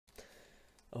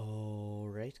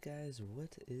Alright guys,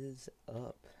 what is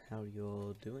up? How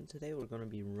y'all doing today? We're going to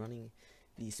be running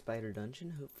the spider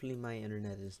dungeon. Hopefully my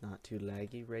internet is not too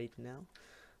laggy right now.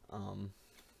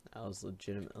 I was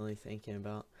legitimately thinking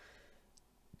about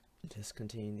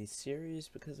discontinuing the series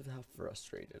because of how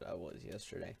frustrated I was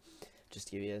yesterday. Just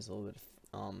to give you guys a little bit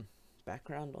of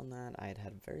background on that, I had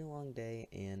had a very long day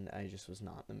and I just was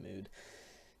not in the mood.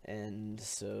 And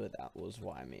so that was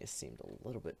why I may have seemed a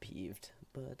little bit peeved,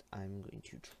 but I'm going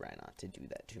to try not to do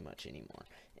that too much anymore.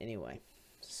 Anyway,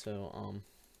 so,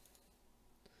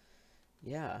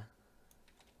 yeah.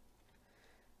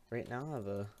 Right now I have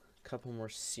a couple more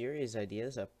series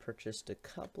ideas. I've purchased a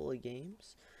couple of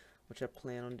games, which I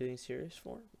plan on doing series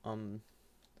for.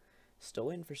 Still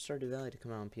waiting for Stardew Valley to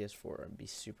come out on PS4. I'd be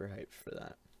super hyped for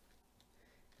that.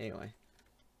 Anyway.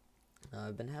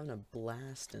 I've been having a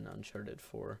blast in Uncharted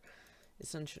 4.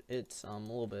 It's a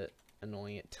little bit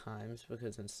annoying at times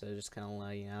because instead of just kind of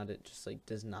lagging out, it just like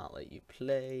does not let you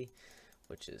play,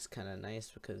 which is kind of nice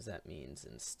because that means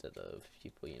instead of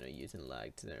people using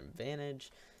lag to their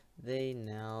advantage, they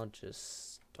now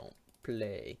just don't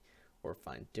play or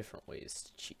find different ways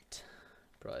to cheat.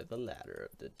 Probably the latter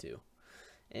of the two.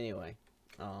 Anyway,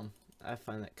 I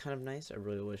find that kind of nice. I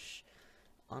really wish.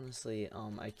 Honestly,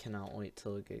 I cannot wait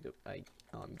till I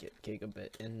get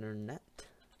gigabit internet.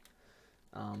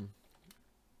 I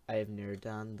have narrowed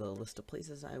down the list of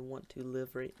places I want to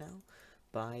live right now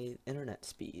by internet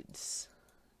speeds.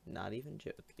 Not even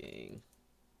joking.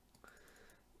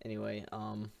 Anyway,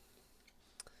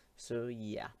 so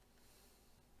yeah.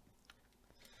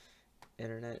 Bad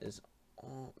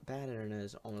internet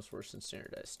is almost worse than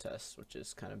standardized tests, which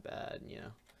is kind of bad, you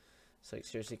know. It's like,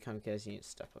 seriously, Comcast, you need to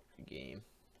step up your game.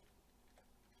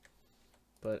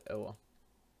 But, oh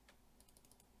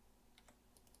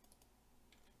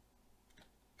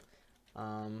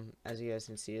well. As you guys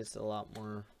can see, it's a lot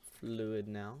more fluid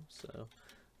now, so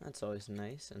that's always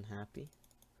nice and happy.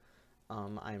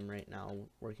 I'm right now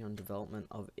working on development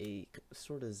of a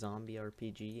sort of zombie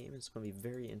RPG game. It's going to be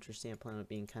very interesting. I plan on it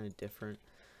being kind of different,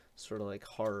 sort of like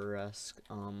horror-esque.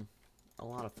 A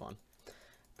lot of fun.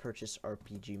 Purchased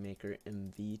RPG Maker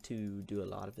MV to do a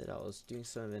lot of it. I was doing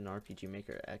some in RPG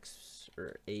Maker X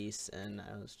or Ace, and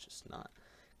I was just not,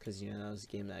 because that was a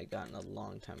game that I gotten a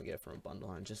long time ago from a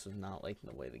bundle, and just was not liking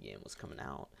the way the game was coming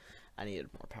out. I needed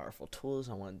more powerful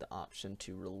tools. I wanted the option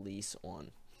to release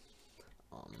on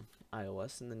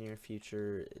iOS in the near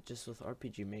future. Just with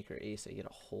RPG Maker Ace, I get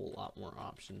a whole lot more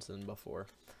options than before.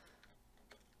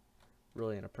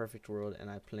 Really in a perfect world,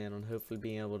 and I plan on hopefully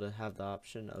being able to have the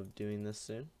option of doing this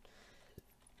soon,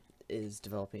 is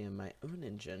developing in my own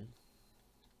engine.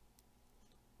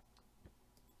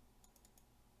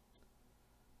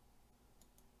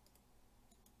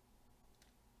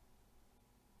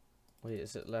 Wait,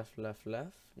 is it left, left,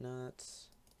 left? No, that's...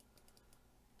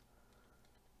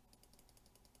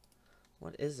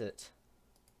 What is it?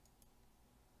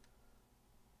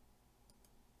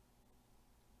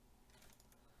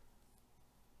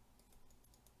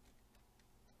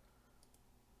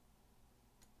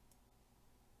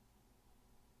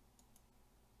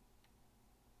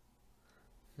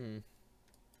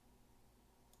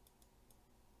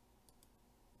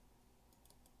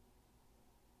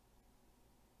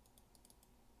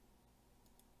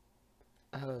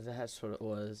 Oh, that's what it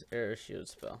was. Arrow shield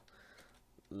spell.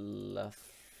 Left.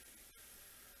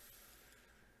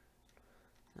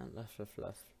 Not left, left,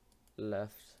 left.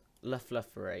 Left. Left,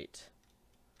 left, right.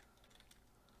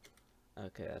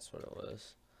 Okay, that's what it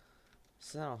was.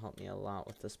 So that'll help me a lot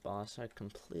with this boss. I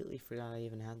completely forgot I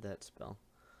even had that spell.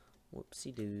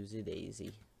 Whoopsie doozy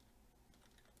daisy.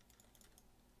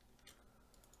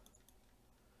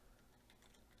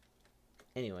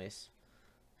 Anyways,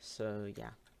 so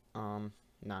yeah,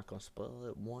 not gonna spoil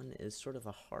it. One is sort of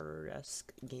a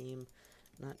horror-esque game,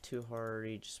 not too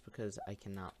horror-y, just because I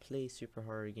cannot play super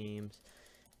horror games.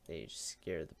 They just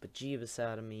scare the bejeebus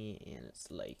out of me, and it's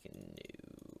like,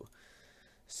 no.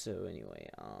 So anyway,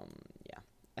 yeah,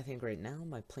 I think right now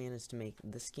my plan is to make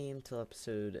this game till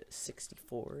episode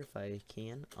 64 if I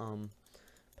can.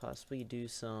 Possibly do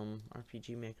some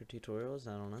RPG Maker tutorials,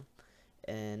 I don't know.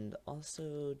 And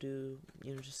also do,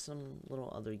 just some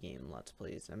little other game Let's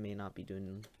Plays. I may not be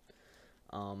doing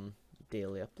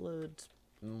daily uploads,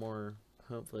 more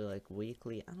hopefully like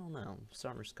weekly. I don't know.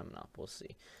 Summer's coming up, we'll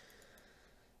see.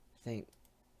 I think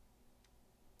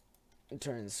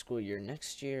during the school year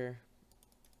next year,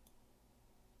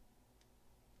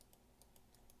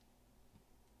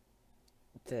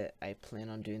 that I plan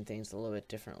on doing things a little bit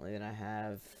differently than I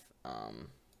have.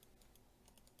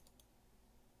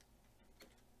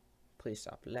 Please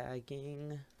stop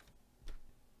lagging.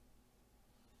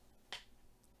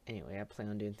 anyway, I plan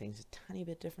on doing things a tiny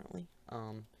bit differently,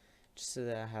 just so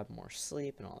that I have more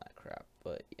sleep and all that crap,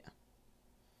 but yeah.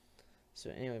 So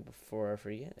anyway, before I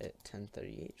forget, at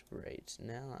 10:38 right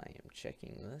now, I am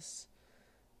checking this.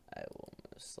 I will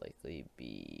most likely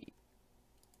be,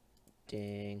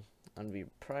 dang, I'm going to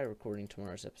be probably recording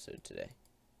tomorrow's episode today.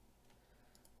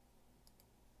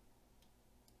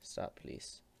 Stop,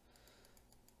 please.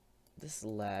 This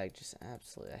lag, just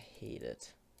absolutely, I hate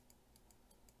it.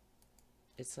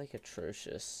 It's like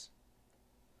atrocious.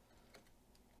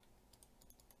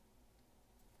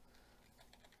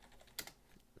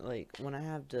 Like, when I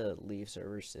have to leave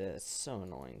servers, it's so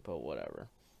annoying, but whatever.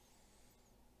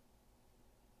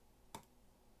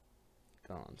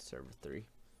 Go on, server 3.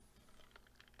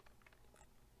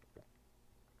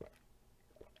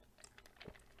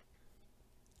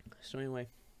 So anyway,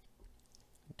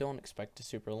 don't expect a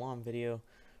super long video.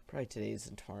 Probably today's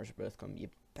and tomorrow's are both going to be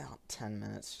about 10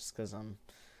 minutes, just because I'm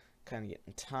kind of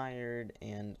getting tired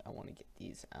and I want to get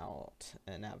these out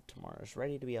and have tomorrow's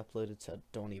ready to be uploaded, so I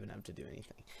don't even have to do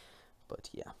anything. But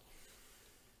yeah,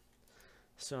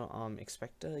 so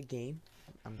expect a game.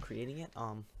 I'm creating it.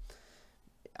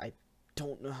 I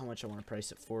don't know how much I want to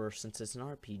price it for, since it's an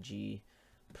RPG.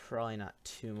 Probably not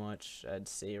too much. I'd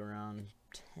say around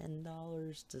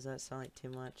 $10. Does that sound like too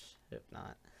much? If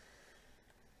not,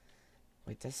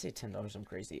 wait, did I say $10? I'm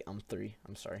crazy. $3.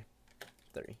 I'm sorry,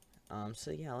 $3.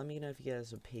 So yeah, let me know if you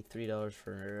guys would pay $3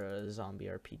 for a zombie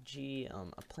RPG.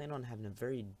 I plan on having a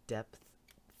very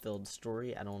depth-filled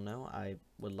story. I don't know. I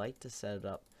would like to set it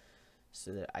up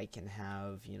so that I can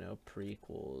have, you know,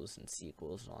 prequels and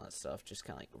sequels and all that stuff, just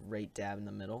kind of like right dab in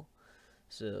the middle,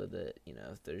 so that, you know,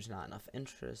 if there's not enough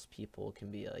interest, people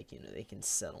can be like, you know, they can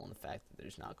settle on the fact that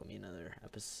there's not going to be another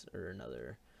episode or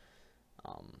another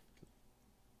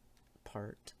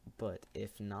part. But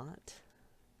if not,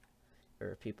 or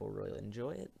if people really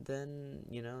enjoy it, then,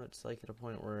 you know, it's like at a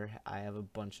point where I have a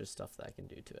bunch of stuff that I can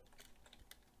do to it.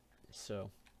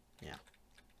 So yeah,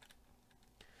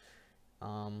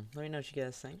 let me know what you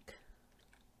guys think.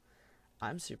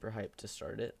 I'm super hyped to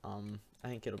start it. I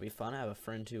think it'll be fun. I have a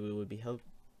friend who would be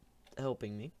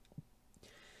helping me.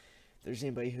 If there's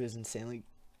anybody who is insanely,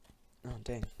 oh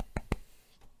dang,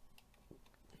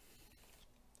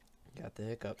 got the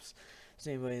hiccups. If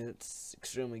there's anybody that's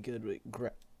extremely good with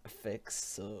graphics,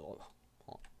 so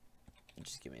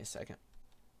just give me a second.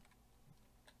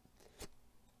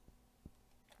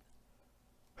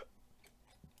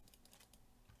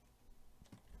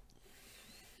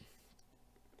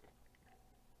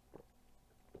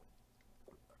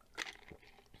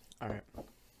 Alright.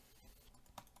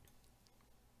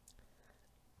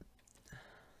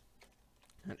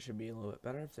 That should be a little bit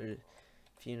better.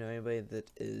 If you know anybody that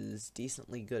is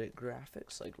decently good at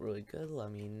graphics, like really good,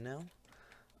 let me know.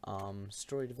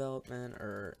 Story development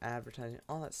or advertising,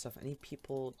 all that stuff. I need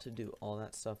people to do all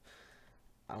that stuff.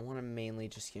 I want to mainly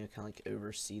just, you know, kind of like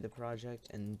oversee the project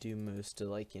and do most of,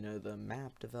 like, you know, the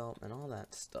map development, all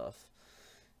that stuff.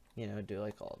 You know, do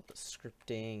like all the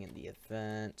scripting and the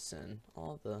events and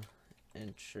all the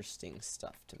interesting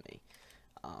stuff to me.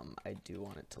 I do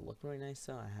want it to look really nice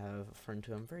though. I have a friend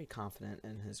who I'm very confident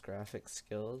in his graphic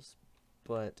skills,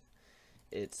 but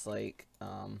it's like,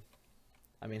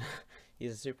 I mean,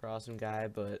 he's a super awesome guy,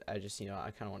 but I just, you know,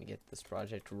 I kind of want to get this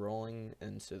project rolling,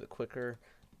 and so the quicker,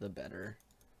 the better.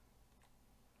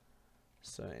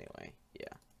 So anyway,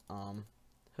 yeah,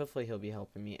 hopefully he'll be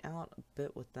helping me out a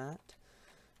bit with that,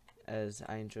 as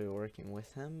I enjoy working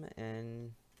with him,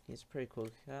 and he's a pretty cool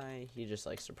guy. He just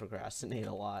likes to procrastinate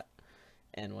a lot,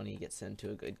 and when he gets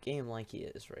into a good game like he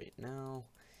is right now,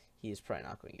 he's probably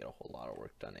not going to get a whole lot of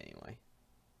work done anyway.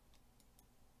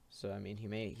 So I mean,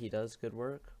 he does good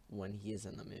work when he is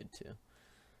in the mood to,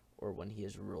 or when he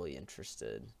is really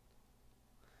interested,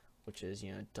 which is,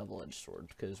 you know, double-edged sword,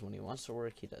 because when he wants to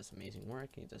work, he does amazing work,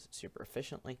 and he does it super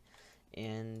efficiently,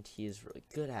 and he is really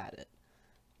good at it.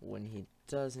 When he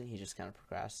doesn't, he just kind of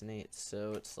procrastinates.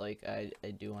 So it's like, I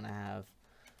do want to have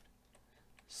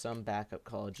some backup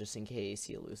call just in case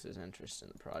he loses interest in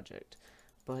the project.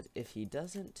 But if he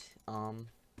doesn't,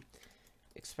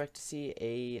 expect to see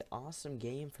a awesome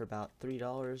game for about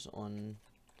 $3 on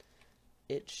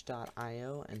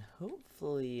itch.io, and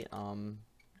hopefully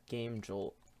Game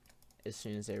Jolt as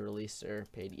soon as they release their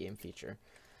paid game feature.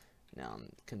 Now, I'm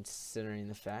considering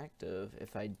the fact of,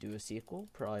 if I do a sequel,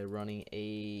 probably running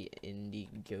a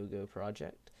Indiegogo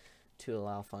project to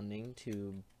allow funding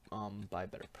to buy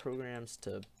better programs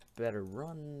to better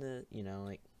run the, you know,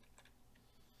 like,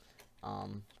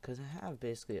 because I have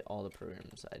basically all the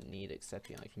programs I need except,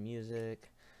 you know, like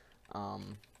music,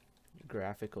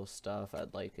 graphical stuff.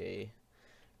 I'd like a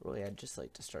Really, I'd just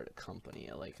like to start a company,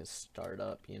 like a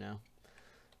startup, you know.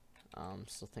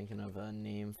 Still thinking of a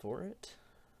name for it.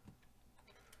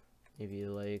 Maybe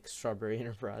like Strawberry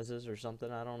Enterprises or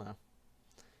something, I don't know.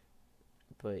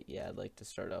 But yeah, I'd like to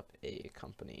start up a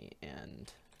company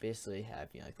and basically have,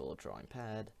 you know, like a little drawing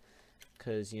pad.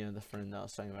 Because, you know, the friend that I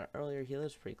was talking about earlier, he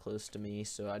lives pretty close to me,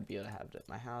 so I'd be able to have it at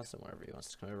my house, and whenever he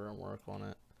wants to come over and work on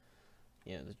it,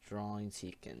 you know, the drawings,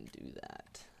 he can do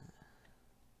that.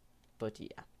 But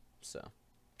yeah, so.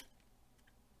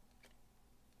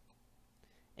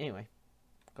 Anyway,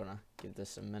 gonna give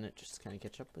this a minute just to kind of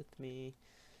catch up with me.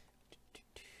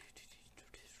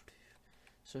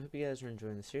 So I hope you guys are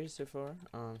enjoying the series so far.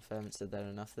 If I haven't said that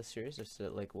enough this series, I've said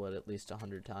it like, what, at least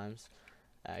 100 times.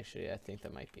 Actually, I think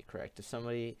that might be correct. If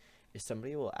somebody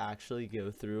will actually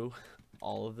go through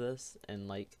all of this and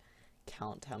like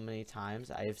count how many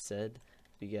times I have said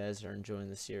you guys are enjoying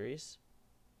the series,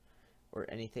 or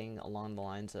anything along the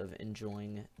lines of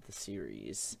enjoying the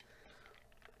series,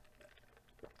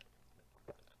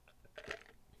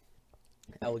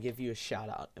 I will give you a shout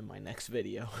out in my next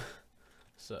video.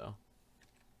 So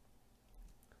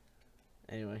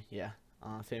anyway, yeah,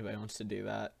 if anybody wants to do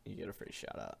that, you get a free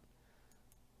shout out.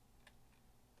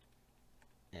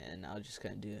 And I'll just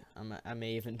kind of do, I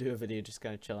may even do a video just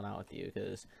kind of chilling out with you,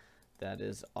 because that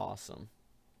is awesome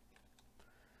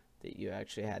that you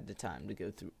actually had the time to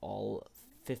go through all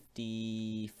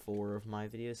 54 of my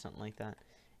videos, something like that,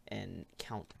 and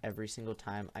count every single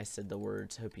time I said the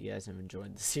words. Hope you guys have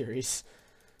enjoyed the series.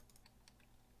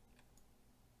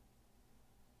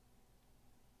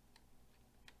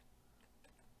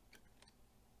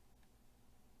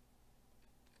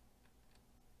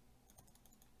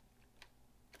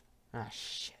 Ah,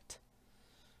 shit.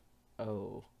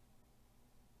 Oh.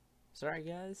 Sorry,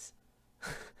 guys.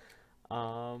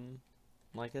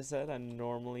 Like I said, I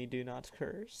normally do not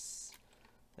curse.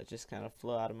 That just kind of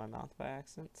flew out of my mouth by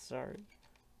accident. Sorry.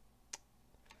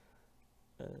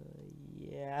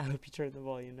 Yeah, I hope you turned the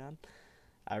volume down.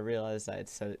 I realized I had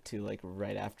set it to, like,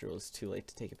 right after it was too late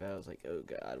to take it back. I was like, oh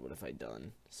god, what have I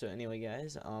done? So anyway,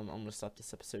 guys, I'm gonna stop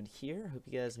this episode here. Hope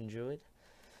you guys enjoyed.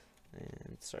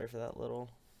 And sorry for that little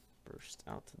burst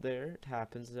out there. It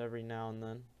happens every now and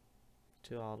then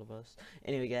to all of us.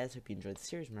 Anyway, guys, hope you enjoyed the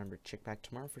series. Remember to check back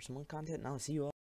tomorrow for some more content, and I'll see you all.